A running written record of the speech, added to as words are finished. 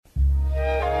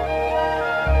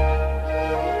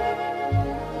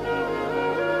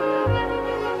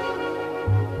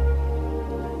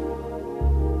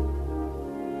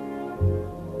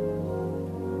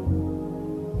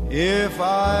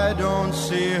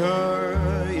see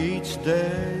her each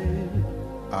day,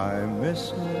 I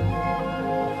miss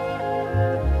her.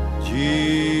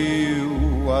 Gee,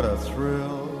 what a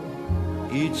thrill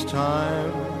each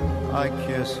time I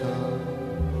kiss her.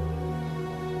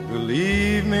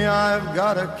 Believe me, I've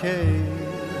got a case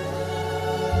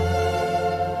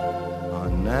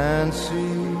on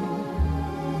Nancy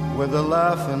with a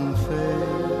laughing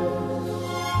face.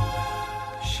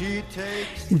 She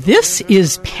takes. This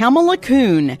is Pamela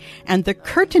Kuhn, and the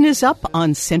curtain is up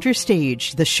on Center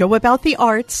Stage, the show about the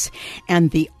arts and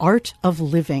the art of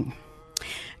living.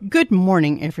 Good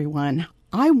morning, everyone.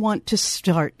 I want to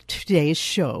start today's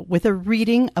show with a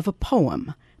reading of a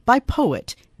poem by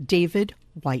poet David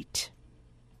Whyte.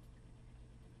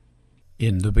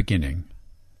 In the beginning.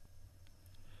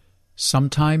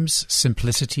 Sometimes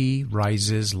simplicity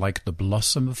rises like the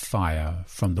blossom of fire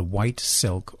from the white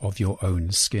silk of your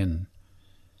own skin.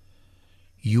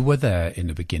 You were there in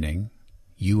the beginning.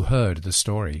 You heard the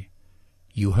story.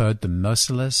 You heard the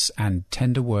merciless and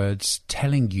tender words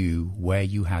telling you where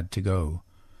you had to go.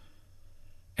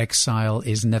 Exile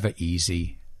is never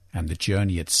easy, and the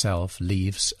journey itself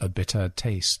leaves a bitter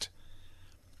taste.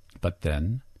 But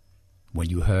then, when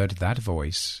you heard that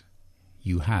voice,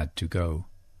 you had to go.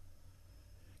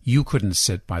 You couldn't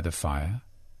sit by the fire.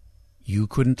 You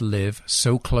couldn't live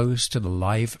so close to the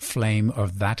live flame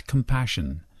of that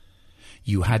compassion.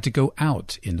 You had to go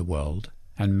out in the world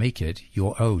and make it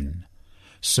your own,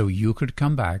 so you could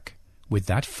come back with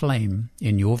that flame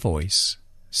in your voice,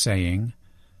 saying,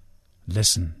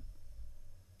 "Listen,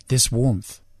 this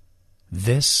warmth,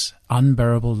 this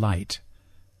unbearable light,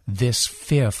 this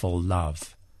fearful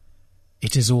love,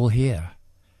 it is all here.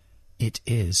 It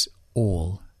is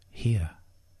all here."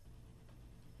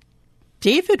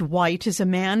 David Whyte is a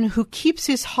man who keeps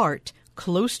his heart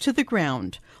close to the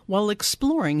ground while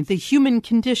exploring the human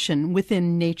condition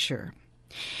within nature.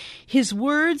 His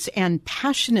words and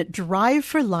passionate drive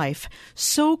for life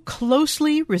so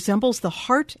closely resembles the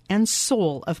heart and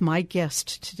soul of my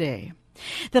guest today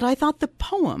that I thought the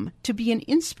poem to be an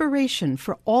inspiration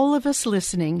for all of us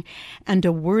listening and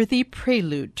a worthy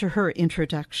prelude to her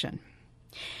introduction.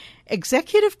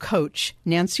 Executive coach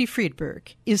Nancy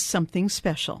Friedberg is something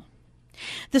special.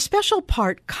 The special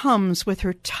part comes with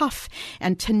her tough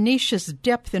and tenacious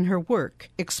depth in her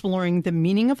work, exploring the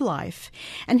meaning of life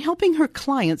and helping her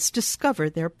clients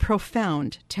discover their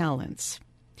profound talents.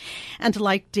 And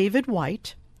like David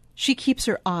Whyte, she keeps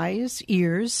her eyes,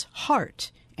 ears,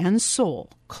 heart, and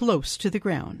soul close to the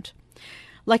ground.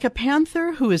 Like a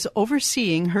panther who is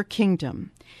overseeing her kingdom,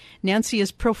 Nancy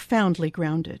is profoundly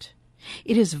grounded.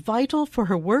 It is vital for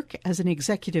her work as an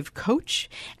executive coach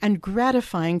and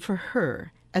gratifying for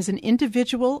her as an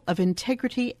individual of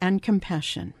integrity and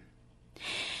compassion.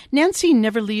 Nancy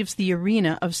never leaves the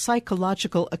arena of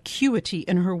psychological acuity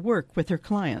in her work with her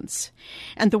clients,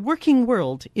 and the working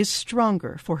world is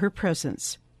stronger for her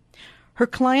presence. Her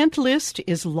client list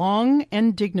is long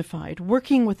and dignified,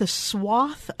 working with a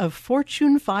swath of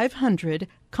Fortune 500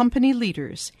 company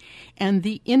leaders and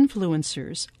the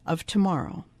influencers of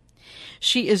tomorrow.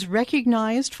 She is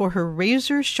recognized for her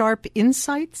razor-sharp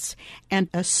insights and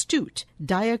astute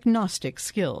diagnostic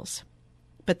skills.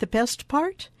 But the best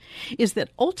part is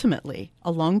that ultimately,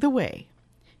 along the way,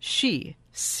 she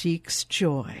seeks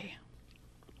joy.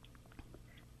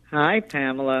 Hi,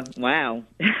 Pamela. Wow.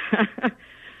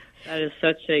 That is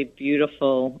such a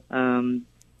beautiful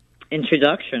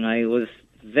introduction. I was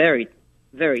very,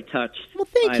 very touched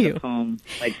by the poem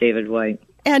by David Whyte.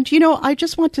 And, I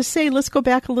just want to say, let's go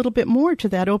back a little bit more to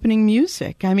that opening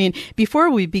music. I mean, before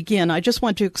we begin, I just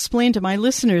want to explain to my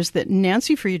listeners that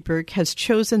Nancy Friedberg has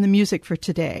chosen the music for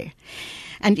today.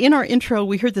 And in our intro,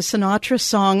 we heard the Sinatra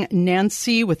song,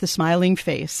 Nancy with a Smiling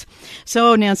Face.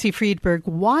 So, Nancy Friedberg,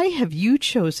 why have you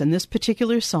chosen this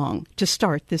particular song to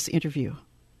start this interview?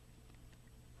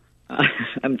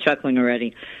 I'm chuckling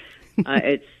already.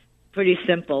 It's pretty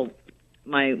simple.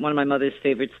 One of my mother's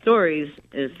favorite stories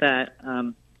is that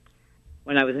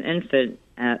when I was an infant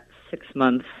at 6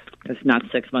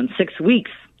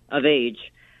 weeks of age,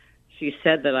 she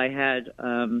said that I had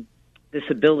this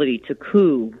ability to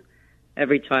coo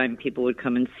every time people would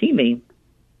come and see me.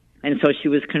 And so she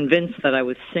was convinced that I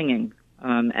was singing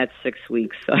at 6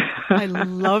 weeks. I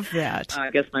love that. I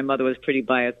guess my mother was pretty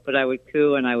biased, but I would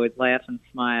coo and I would laugh and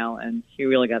smile, and she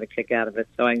really got a kick out of it.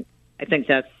 So I think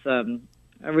that's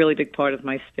a really big part of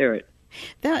my spirit.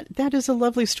 That is a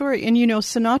lovely story. And,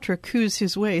 Sinatra coos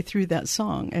his way through that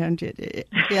song. And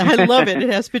I love it. It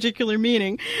has particular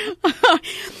meaning.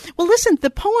 Well, listen, the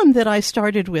poem that I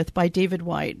started with by David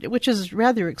Whyte, which is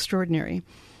rather extraordinary,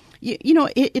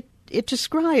 it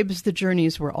describes the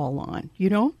journeys we're all on,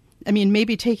 I mean,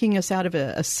 maybe taking us out of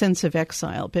a sense of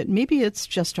exile, but maybe it's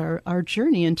just our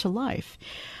journey into life.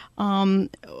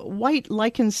 White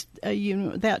likens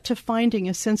that to finding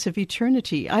a sense of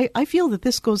eternity. I feel that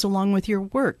this goes along with your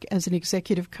work as an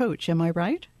executive coach. Am I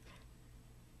right?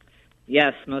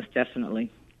 Yes, most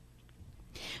definitely.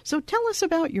 So tell us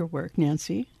about your work,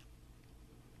 Nancy.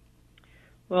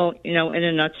 Well, in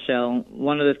a nutshell,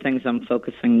 one of the things I'm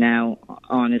focusing now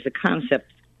on is a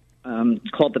concept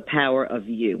called the power of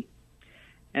you.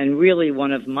 And really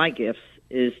one of my gifts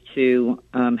is to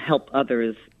help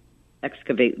others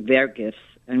excavate their gifts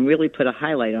and really put a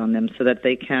highlight on them so that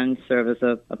they can serve as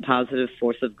a positive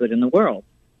force of good in the world.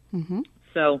 Mm-hmm.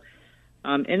 So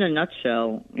in a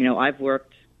nutshell, I've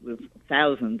worked with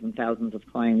thousands and thousands of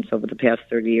clients over the past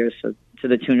 30 years, so to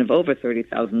the tune of over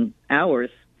 30,000 hours,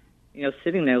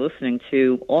 sitting there listening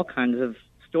to all kinds of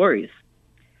stories.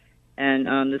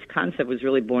 And this concept was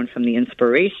really born from the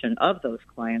inspiration of those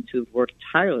clients who've worked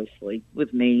tirelessly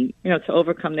with me, to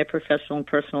overcome their professional and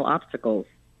personal obstacles.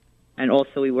 And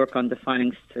also we work on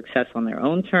defining success on their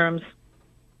own terms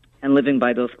and living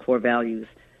by those core values,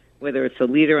 whether it's a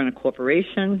leader in a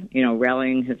corporation,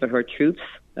 rallying his or her troops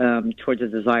towards a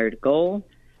desired goal,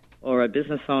 or a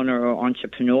business owner or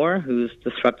entrepreneur who's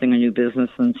disrupting a new business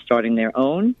and starting their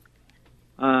own,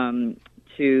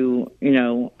 to,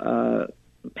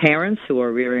 parents who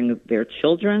are rearing their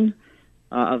children,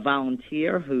 a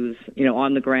volunteer who's,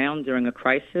 on the ground during a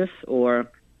crisis, or,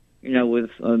 with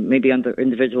maybe under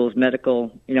individuals'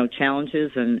 medical,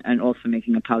 challenges, and also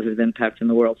making a positive impact in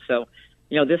the world. So,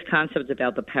 this concept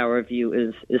about the power of you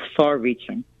is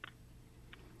far-reaching.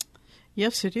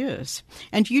 Yes, it is.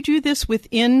 And you do this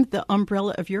within the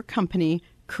umbrella of your company,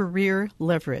 Career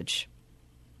Leverage.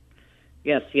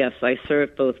 Yes. I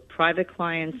serve both private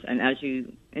clients and, as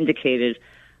you indicated,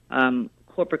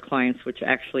 corporate clients, which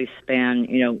actually span,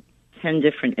 10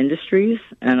 different industries.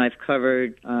 And I've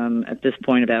covered, at this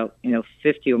point, about,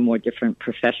 50 or more different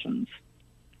professions.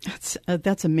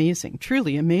 That's amazing,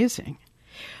 truly amazing.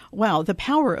 Wow, the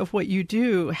power of what you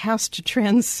do has to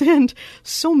transcend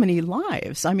so many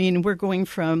lives. I mean, we're going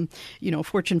from,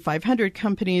 Fortune 500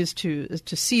 companies to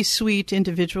C-suite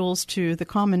individuals to the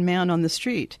common man on the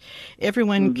street.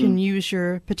 Everyone can use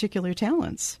your particular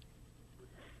talents.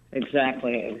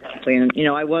 Exactly. And,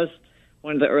 I was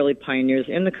one of the early pioneers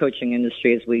in the coaching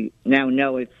industry. As we now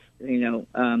know, it's,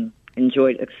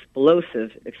 enjoyed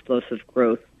explosive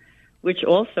growth, which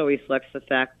also reflects the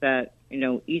fact that,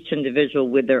 each individual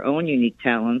with their own unique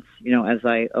talents, as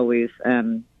I always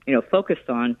am, focused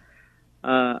on,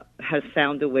 has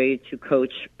found a way to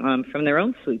coach from their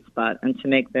own sweet spot and to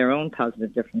make their own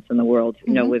positive difference in the world,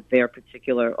 with their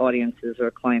particular audiences or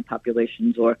client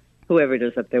populations or whoever it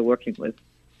is that they're working with.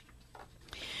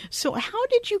 So how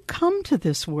did you come to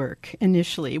this work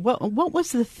initially? What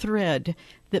was the thread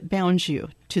that bound you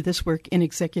to this work in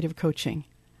executive coaching?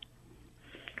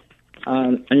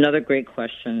 Another great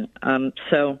question.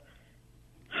 So,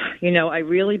 I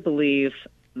really believe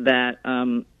that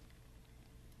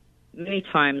many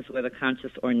times, whether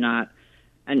conscious or not,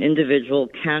 an individual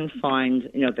can find,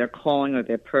 their calling or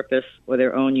their purpose or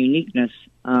their own uniqueness,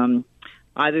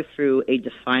 either through a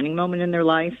defining moment in their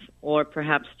life or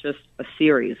perhaps just a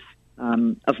series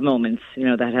of moments,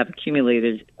 that have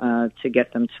accumulated to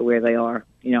get them to where they are,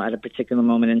 at a particular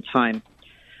moment in time.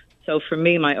 So for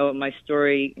me, my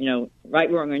story,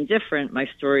 right, wrong, or indifferent, my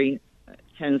story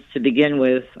tends to begin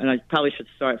with, and I probably should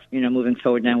start, moving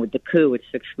forward now with the coup at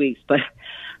 6 weeks, but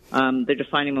the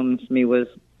defining moment for me was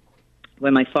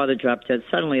when my father dropped dead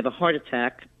suddenly of a heart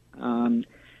attack, and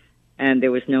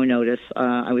there was no notice.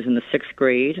 I was in the 6th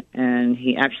grade, and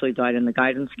he actually died in the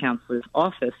guidance counselor's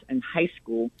office in high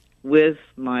school with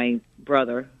my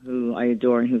brother, who I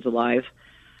adore and who's alive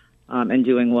and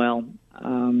doing well,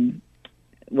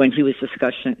 when he was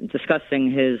discussing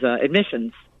his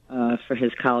admissions for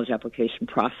his college application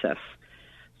process.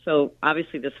 So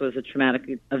obviously this was a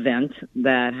traumatic event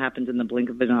that happened in the blink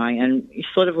of an eye, and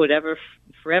sort of would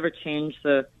forever change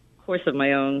the course of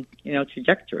my own,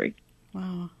 trajectory.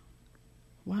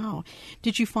 Wow.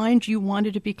 Did you find you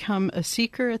wanted to become a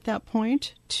seeker at that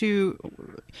point to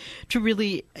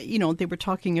really, they were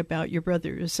talking about your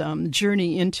brother's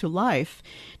journey into life.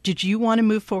 Did you want to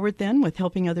move forward then with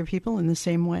helping other people in the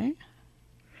same way?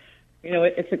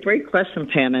 It's a great question,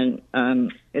 Pam,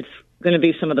 and it's going to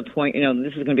be some of the point,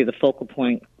 this is going to be the focal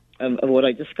point of what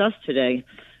I discussed today.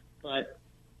 But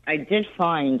I did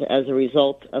find as a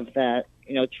result of that,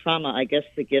 trauma, I guess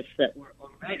the gifts that were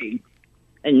already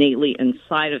innately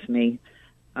inside of me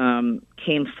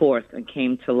came forth and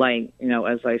came to light,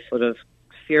 as I sort of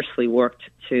fiercely worked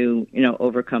to,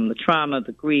 overcome the trauma,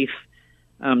 the grief,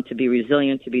 to be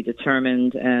resilient, to be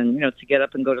determined, and, to get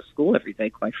up and go to school every day,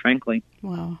 quite frankly.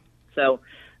 Wow. So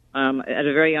at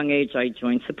a very young age, I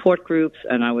joined support groups,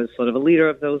 and I was sort of a leader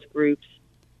of those groups.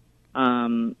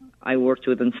 I worked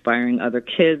with inspiring other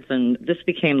kids, and this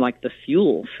became like the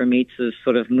fuel for me to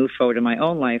sort of move forward in my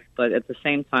own life. But at the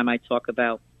same time, I talk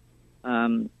about,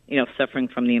 suffering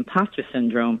from the imposter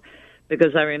syndrome,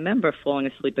 because I remember falling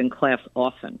asleep in class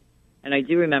often. And I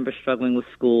do remember struggling with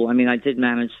school. I mean, I did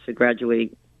manage to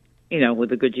graduate,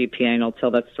 with a good GPA, and I'll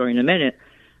tell that story in a minute.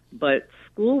 But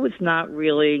school was not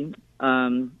really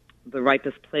the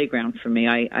ripest playground for me.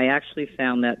 I actually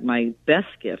found that my best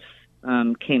gifts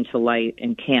came to light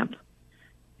in camp.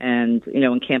 And,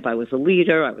 in camp I was a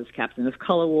leader. I was captain of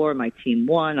color war. My team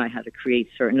won. I had to create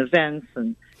certain events.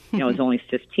 And, I was only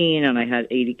 15, and I had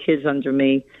 80 kids under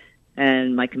me.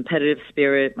 And my competitive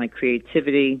spirit, my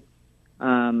creativity,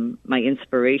 my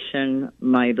inspiration,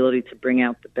 my ability to bring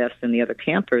out the best in the other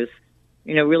campers,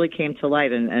 really came to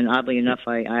light. And oddly enough,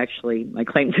 my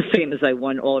claim to fame is I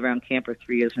won all-around camper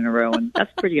 3 years in a row. And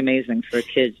that's pretty amazing for a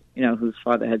kid, whose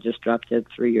father had just dropped dead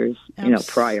 3 years,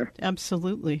 prior.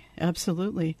 Absolutely.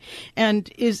 Absolutely. And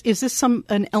is this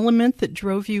an element that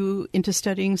drove you into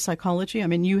studying psychology? I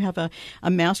mean, you have a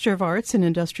Master of Arts in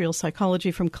Industrial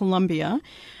Psychology from Columbia.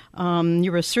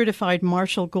 You're a certified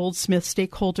Marshall Goldsmith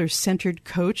stakeholder-centered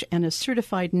coach and a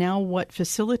certified Now What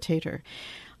facilitator.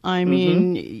 I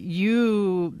mean,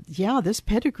 this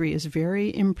pedigree is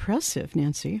very impressive,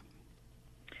 Nancy.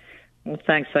 Well,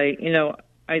 thanks.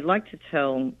 I'd like to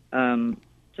tell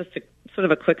just sort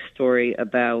of a quick story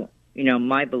about,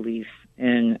 my belief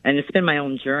in, and it's been my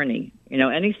own journey.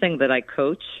 Anything that I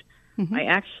coach, I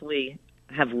actually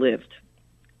have lived.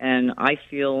 And I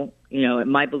feel,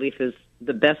 my belief is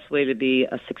the best way to be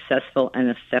a successful and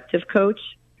effective coach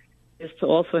is to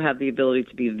also have the ability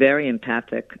to be very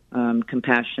empathic,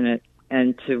 compassionate,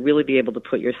 and to really be able to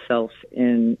put yourself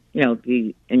in,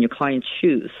 in your client's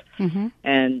shoes.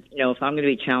 And, if I'm going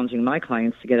to be challenging my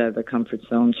clients to get out of their comfort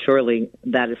zone, surely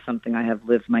that is something I have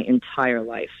lived my entire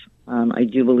life. I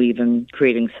do believe in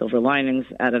creating silver linings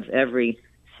out of every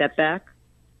setback,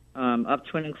 up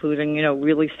to and including,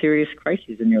 really serious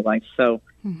crises in your life. So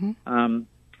I'm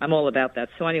all about that.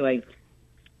 So anyway,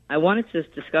 I wanted to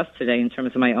discuss today in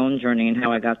terms of my own journey and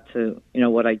how I got to,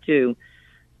 what I do,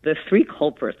 the 3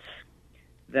 culprits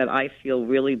that I feel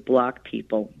really block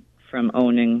people from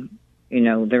owning,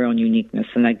 their own uniqueness.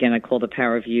 And again, I call the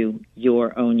power of you,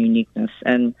 your own uniqueness.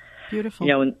 And, beautiful.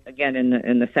 And again,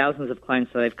 in the thousands of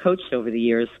clients that I've coached over the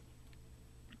years,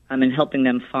 I'm in helping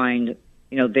them find,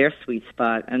 their sweet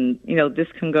spot. And, this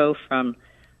can go from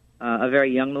a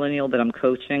very young millennial that I'm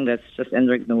coaching that's just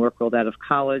entering the work world out of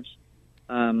college,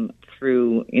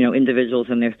 through, individuals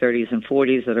in their 30s and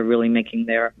 40s that are really making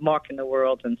their mark in the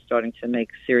world and starting to make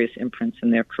serious imprints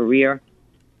in their career,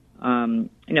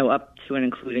 up to and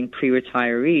including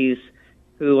pre-retirees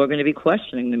who are going to be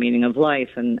questioning the meaning of life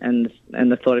and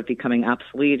the thought of becoming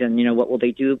obsolete and, what will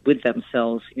they do with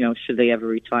themselves, should they ever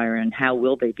retire, and how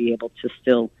will they be able to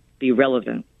still be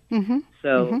relevant.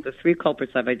 So the 3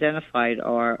 culprits I've identified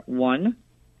are, 1,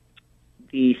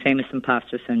 the famous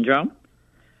imposter syndrome;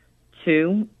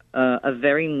 2, a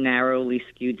very narrowly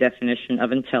skewed definition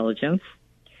of intelligence;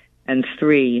 and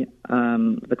 3,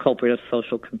 the culprit of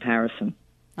social comparison.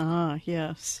 Ah,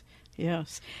 yes.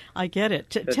 I get it.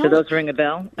 Do those ring a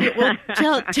bell? Well,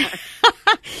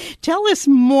 tell us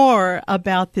more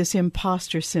about this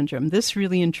imposter syndrome. This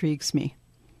really intrigues me.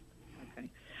 Okay.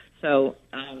 So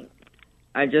I'm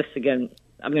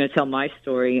going to tell my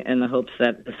story in the hopes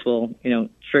that this will,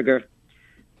 trigger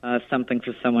something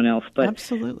for someone else. But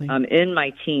absolutely. In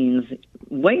my teens,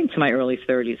 way into my early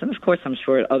 30s, and of course I'm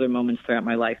sure at other moments throughout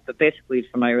my life, but basically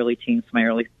from my early teens to my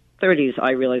early 30s,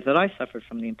 I realized that I suffered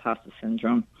from the imposter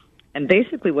syndrome. And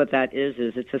basically what that is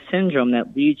it's a syndrome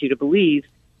that leads you to believe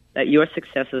that your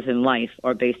successes in life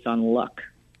are based on luck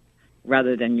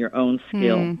rather than your own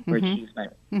skill or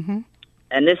achievement.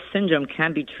 And this syndrome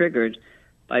can be triggered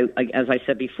by, as I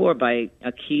said before, by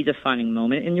a key defining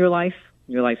moment in your life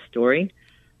story,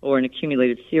 or an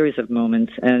accumulated series of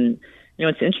moments. And,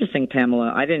 it's interesting,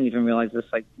 Pamela, I didn't even realize this.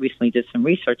 I recently did some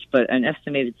research, but an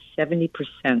estimated 70%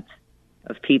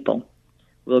 of people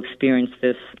will experience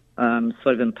this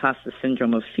sort of imposter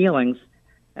syndrome of feelings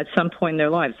at some point in their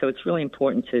lives. So it's really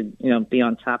important to, be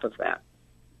on top of that,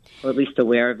 or at least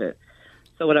aware of it.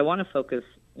 So what I want to focus,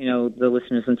 the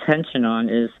listener's attention on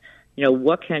is,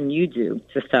 what can you do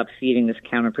to stop feeding this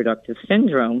counterproductive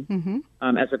syndrome,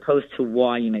 as opposed to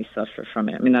why you may suffer from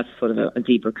it? I mean, that's sort of a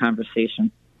deeper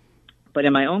conversation. But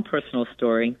in my own personal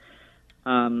story,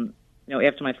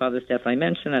 after my father's death, I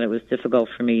mentioned that it was difficult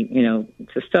for me,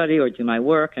 to study or do my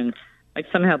work, and I'd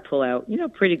somehow pull out,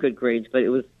 pretty good grades, but it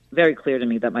was very clear to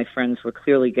me that my friends were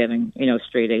clearly getting,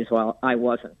 straight A's while I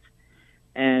wasn't.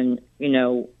 And,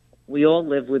 we all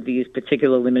live with these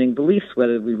particular limiting beliefs,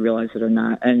 whether we realize it or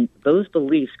not. And those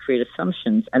beliefs create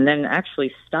assumptions and then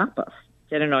actually stop us,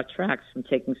 get in our tracks from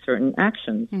taking certain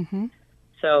actions. Mm-hmm.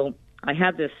 So I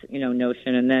had this,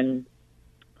 notion, and then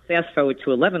fast forward to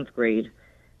 11th grade,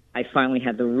 I finally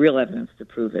had the real evidence to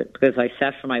prove it, because I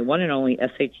sat for my one and only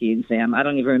SAT exam. I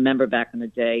don't even remember back in the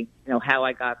day, how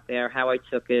I got there, how I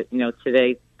took it.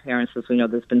 Today, parents, as we know,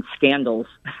 there's been scandals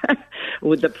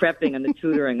with the prepping and the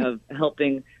tutoring of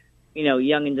helping,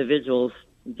 young individuals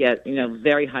get,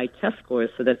 very high test scores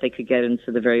so that they could get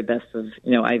into the very best of,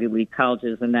 Ivy League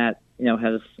colleges, and that,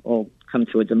 has all come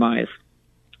to a demise.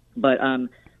 But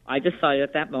I decided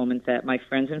at that moment that my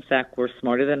friends, in fact, were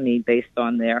smarter than me based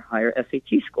on their higher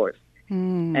SAT scores.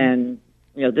 Mm. And,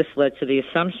 this led to the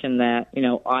assumption that,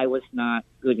 I was not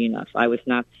good enough. I was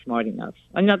not smart enough.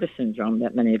 Another syndrome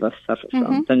that many of us suffer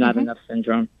from, the not enough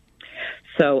syndrome.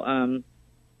 So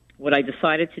what I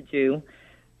decided to do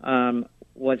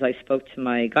was I spoke to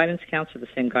my guidance counselor,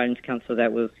 the same guidance counselor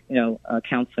that was,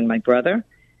 counseling my brother.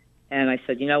 And I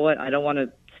said, you know what, I don't want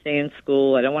to stay in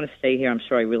school. I don't want to stay here. I'm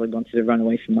sure I really wanted to run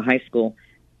away from the high school.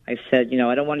 I said,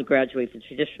 I don't want to graduate the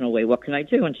traditional way. What can I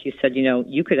do? And she said,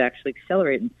 you could actually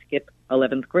accelerate and skip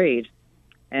 11th grade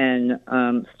and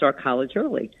start college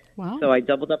early. Wow. So I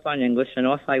doubled up on English, and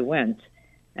off I went.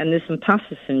 And this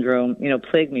imposter syndrome,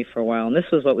 plagued me for a while. And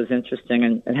this was what was interesting,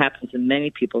 and it happens in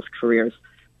many people's careers.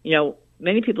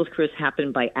 Many people's careers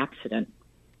happen by accident,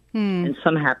 and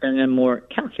some happen in a more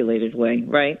calculated way,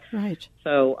 right? Right.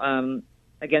 So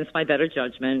against my better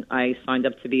judgment, I signed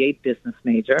up to be a business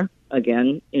major.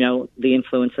 Again, the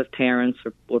influence of parents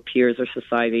or peers or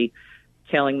society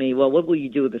telling me, well, what will you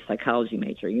do with a psychology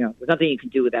major? There's nothing you can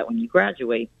do with that when you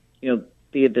graduate.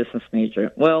 Be a business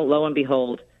major. Well, lo and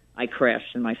behold, I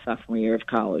crashed in my sophomore year of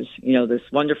college. This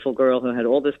wonderful girl who had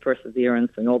all this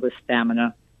perseverance and all this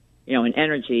stamina, and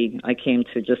energy, I came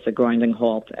to just a grinding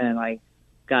halt, and I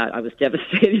was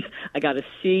devastated. I got a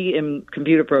C in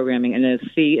computer programming and a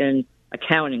C in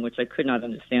accounting, which I could not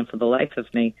understand for the life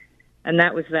of me. And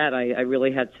that was that. I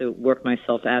really had to work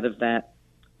myself out of that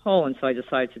hole, and so I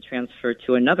decided to transfer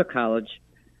to another college,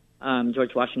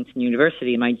 George Washington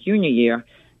University, in my junior year.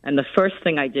 And the first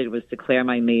thing I did was declare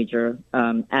my major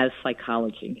as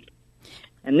psychology.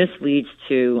 And this leads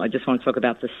to, I just want to talk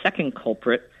about the second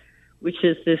culprit, which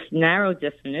is this narrow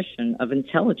definition of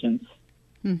intelligence.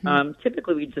 Mm-hmm.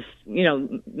 Typically, we just,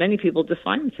 many people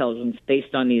define intelligence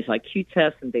based on these IQ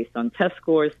tests and based on test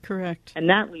scores. Correct. And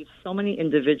that leaves so many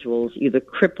individuals either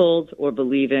crippled or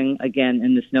believing, again,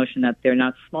 in this notion that they're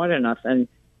not smart enough. And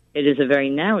it is a very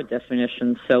narrow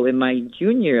definition. So in my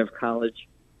junior year of college,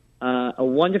 a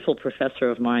wonderful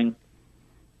professor of mine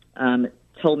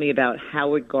told me about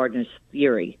Howard Gardner's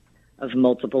theory of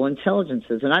multiple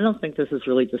intelligences. And I don't think this is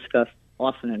really discussed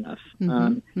often enough,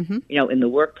 in the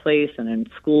workplace and in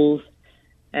schools.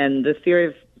 And the theory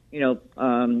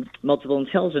of, multiple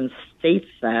intelligence states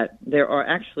that there are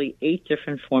actually 8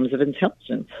 different forms of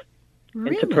intelligence.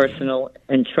 Really? Interpersonal,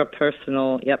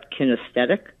 intrapersonal,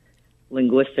 kinesthetic,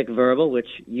 linguistic, verbal, which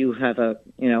you have a,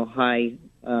 high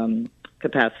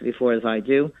capacity for, as I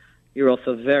do. You're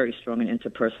also very strong in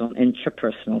interpersonal,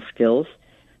 intrapersonal skills.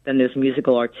 Then there's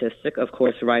musical, artistic, of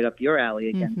course, right up your alley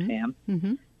again, Pam.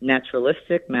 Mm-hmm.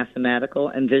 Naturalistic, mathematical,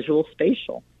 and visual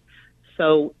spatial.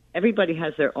 So everybody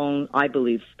has their own, I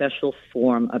believe, special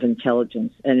form of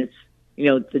intelligence. And it's,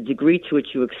 the degree to which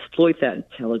you exploit that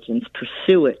intelligence,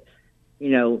 pursue it,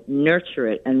 nurture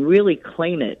it, and really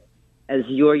claim it as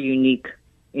your unique,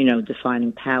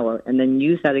 defining power. And then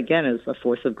use that again as a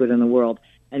force of good in the world.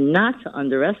 And not to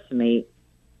underestimate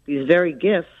these very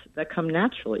gifts that come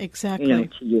naturally, exactly,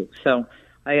 to you. So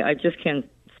I just can't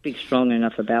speak strongly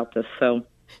enough about this.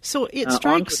 So it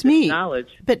strikes me,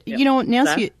 but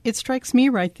Nancy, it strikes me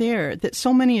right there that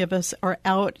so many of us are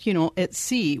out, at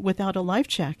sea without a life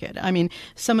jacket. I mean,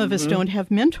 some of us don't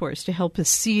have mentors to help us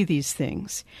see these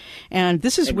things. And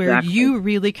this is where you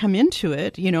really come into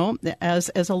it,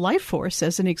 as a life force,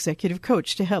 as an executive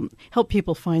coach to help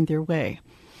people find their way.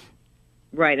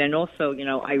 Right, and also,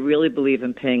 I really believe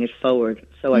in paying it forward.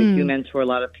 So I do mentor a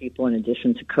lot of people. In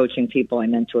addition to coaching people, I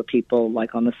mentor people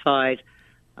like on the side,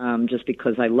 just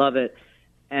because I love it.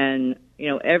 And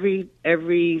everything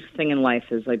in life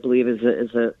is, I believe, is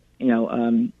a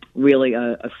really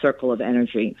a circle of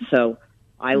energy. So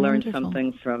I learned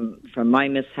something from my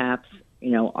mishaps.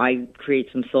 I create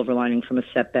some silver lining from a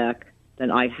setback.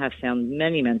 Then I have found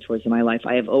many mentors in my life.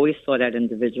 I have always sought out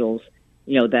individuals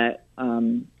that,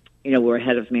 were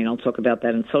ahead of me, and I'll talk about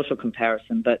that in social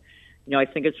comparison. But, I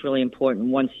think it's really important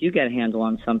once you get a handle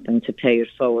on something to pay it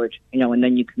forward, and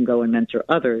then you can go and mentor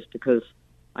others, because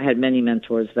I had many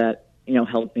mentors that,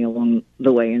 helped me along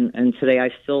the way. And today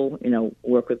I still,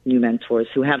 work with new mentors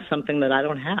who have something that I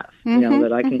don't have,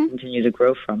 that I can continue to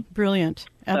grow from. Brilliant.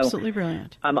 Absolutely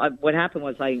brilliant. What happened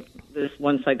was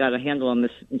once I got a handle on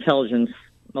this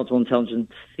multiple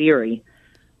intelligence theory,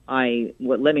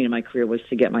 what led me to my career was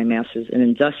to get my master's in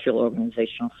industrial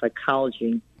organizational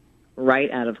psychology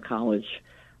right out of college.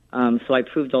 So I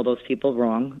proved all those people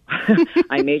wrong.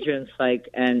 I majored in psych,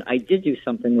 and I did do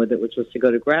something with it, which was to go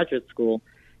to graduate school.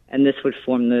 And this would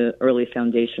form the early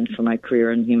foundation for my career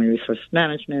in human resource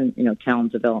management,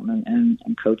 talent development, and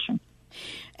coaching.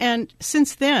 And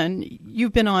since then,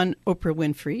 you've been on Oprah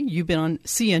Winfrey, you've been on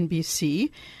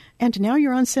CNBC, and now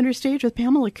you're on Center Stage with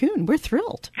Pamela Kuhn. We're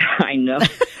thrilled. I know.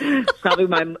 It'd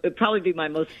probably be my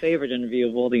most favorite interview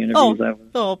of all the interviews ever.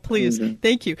 Oh, please. Mm-hmm.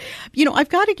 Thank you. I've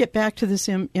got to get back to this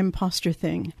imposter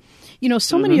thing.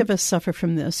 So many of us suffer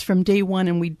from this from day one,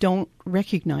 and we don't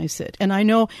recognize it. And I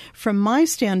know from my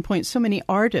standpoint, so many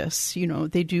artists,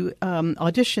 they do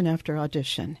audition after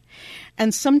audition.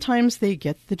 And sometimes they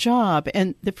get the job.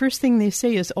 And the first thing they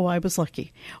say is, oh, I was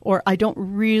lucky, or I don't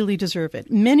really deserve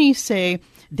it. Many say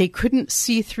they couldn't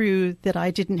see through that I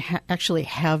didn't actually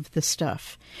have the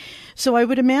stuff. So I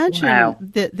would imagine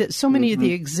that so many of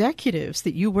the executives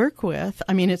that you work with,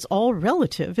 it's all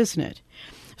relative, isn't it?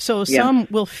 So some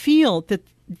will feel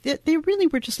that they really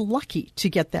were just lucky to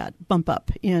get that bump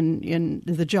up in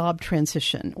the job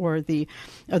transition or the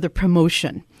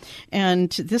promotion. And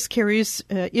this carries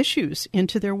issues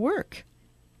into their work.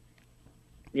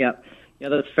 Yeah,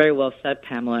 that's very well said,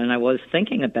 Pamela. And I was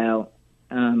thinking about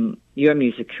your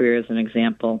music career as an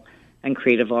example, and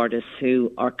creative artists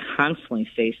who are constantly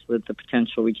faced with the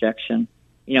potential rejection,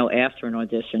 after an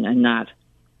audition and not,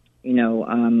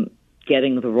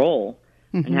 getting the role.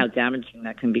 Mm-hmm. And how damaging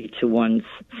that can be to one's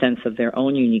sense of their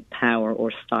own unique power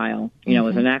or style,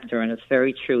 as an actor. And it's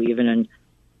very true, even in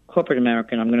corporate America.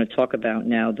 And I'm going to talk about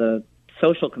now the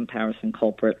social comparison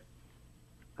culprit.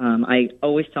 I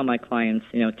always tell my clients,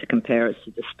 to compare is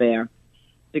to despair,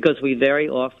 because we very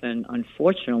often,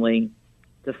 unfortunately,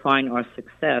 define our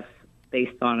success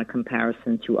based on a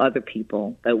comparison to other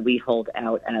people that we hold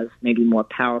out as maybe more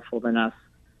powerful than us,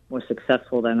 more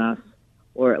successful than us,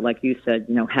 or like you said,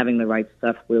 having the right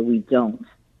stuff where we don't.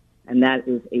 And that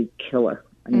is a killer.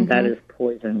 That is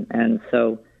poison. And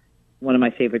so one of my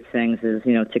favorite sayings is,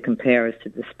 to compare is to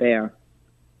despair.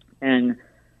 And,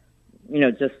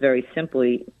 just very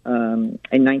simply, in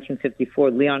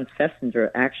 1954, Leon Festinger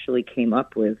actually came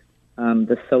up with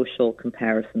the social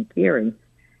comparison theory.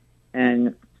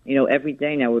 And, every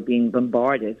day now we're being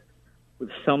bombarded with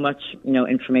so much,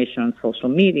 information on social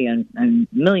media and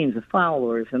millions of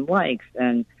followers and likes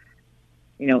and,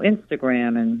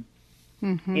 Instagram and,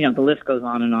 the list goes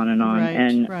on and on and on.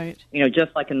 And,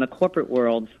 just like in the corporate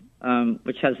world,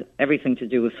 which has everything to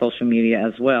do with social media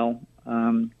as well,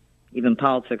 even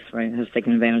politics, right, has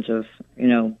taken advantage of,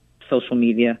 social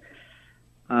media.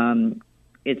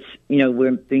 It's,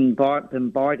 we're being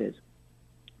bombarded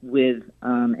with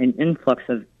an influx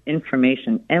of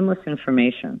information, endless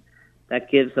information, that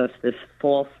gives us this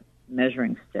false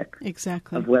measuring stick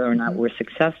of whether or not we're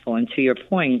successful. And to your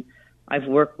point, I've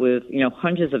worked with,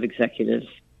 hundreds of executives.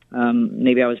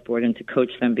 Maybe I was brought in to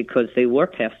coach them because they were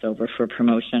passed over for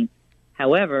promotion.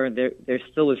 However, there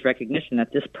still was recognition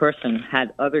that this person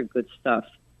had other good stuff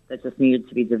that just needed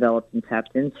to be developed and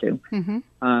tapped into.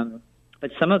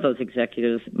 But some of those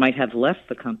executives might have left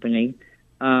the company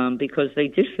because they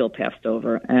did feel passed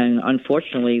over. And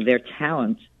unfortunately, their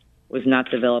talent was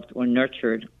not developed or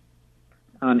nurtured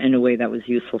in a way that was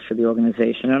useful for the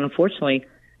organization. And unfortunately,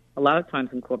 a lot of times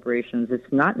in corporations, it's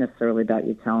not necessarily about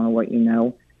your talent or what you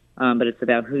know, but it's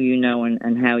about who you know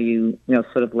and how you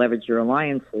sort of leverage your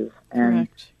alliances and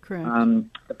Correct.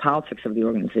 The politics of the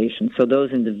organization. So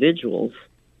those individuals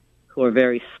who are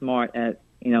very smart at,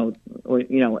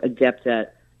 adept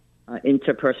at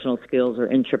interpersonal skills or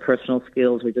intrapersonal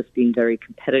skills, or just being very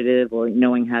competitive or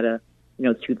knowing how to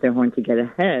toot their horn to get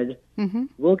ahead,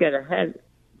 will get ahead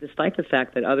despite the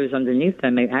fact that others underneath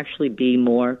them may actually be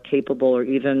more capable or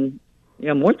even,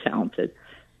 more talented.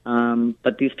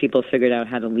 But these people figured out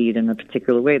how to lead in a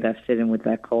particular way that fit in with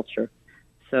that culture.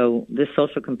 So this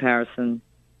social comparison,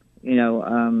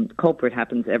 culprit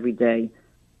happens every day,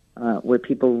 where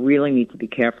people really need to be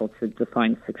careful to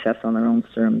define success on their own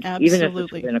terms, Absolutely. even if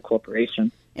it's within a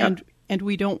corporation. And And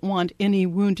we don't want any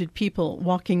wounded people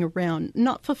walking around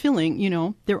not fulfilling,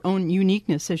 their own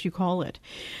uniqueness, as you call it.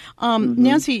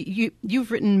 Nancy, you've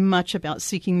written much about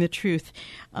seeking the truth.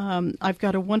 I've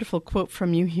got a wonderful quote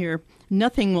from you here.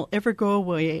 Nothing will ever go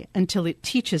away until it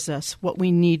teaches us what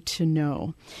we need to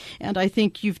know. And I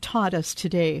think you've taught us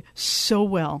today so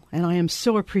well, and I am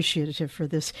so appreciative for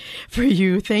this, for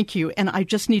you. Thank you. And I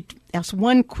just need to ask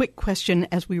one quick question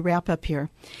as we wrap up here.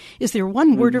 Is there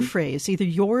one word or phrase, either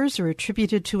yours or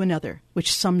attributed to another,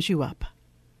 which sums you up?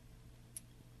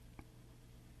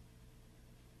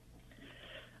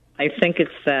 I think it's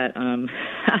that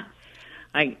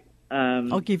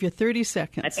I'll give you 30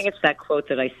 seconds. I think it's that quote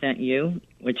that I sent you,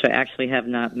 which I actually have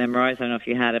not memorized. I don't know if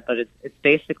you had it, but it's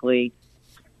basically,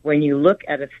 when you look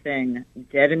at a thing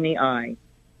dead in the eye,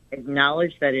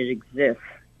 acknowledge that it exists,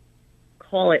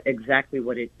 call it exactly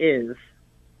what it is,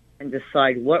 and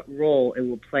decide what role it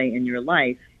will play in your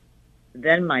life,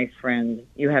 then, my friend,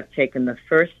 you have taken the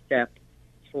first step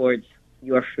towards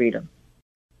your freedom.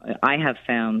 I have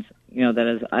found,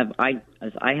 that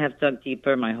as I have dug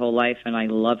deeper my whole life, and I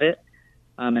love it,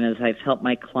 and as I've helped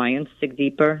my clients dig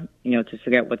deeper, to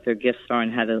figure out what their gifts are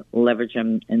and how to leverage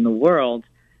them in the world,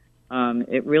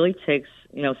 it really takes,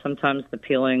 sometimes the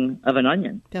peeling of an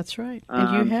onion. That's right,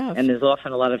 and you have. And there's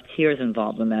often a lot of tears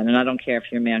involved in that, and I don't care if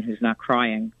you're a man who's not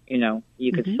crying,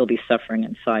 you could still be suffering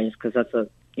inside, because that's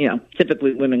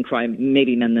typically women cry,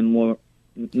 maybe men than more,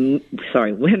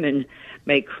 women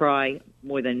may cry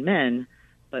more than men,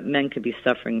 but men could be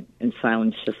suffering in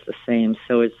silence just the same.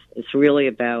 So it's really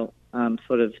about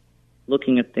sort of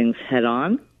looking at things head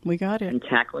on. We got it. And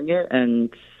tackling it and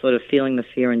sort of feeling the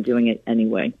fear and doing it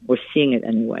anyway, or seeing it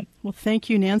anyway. Well, thank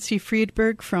you, Nancy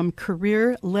Friedberg from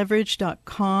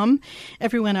CareerLeverage.com.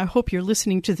 Everyone, I hope you're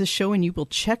listening to the show and you will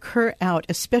check her out,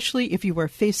 especially if you are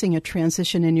facing a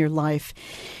transition in your life.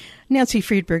 Nancy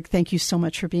Friedberg, thank you so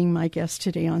much for being my guest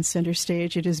today on Center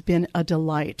Stage. It has been a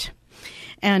delight.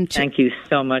 And thank you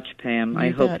so much, Pam. I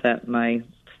hope that my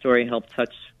story helped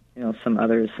touch some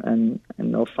others, and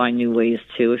they'll find new ways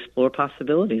to explore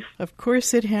possibilities. Of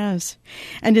course it has.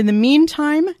 And in the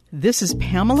meantime, this is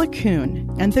Pamela Kuhn,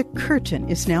 and the curtain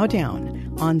is now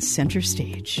down on Center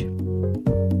Stage.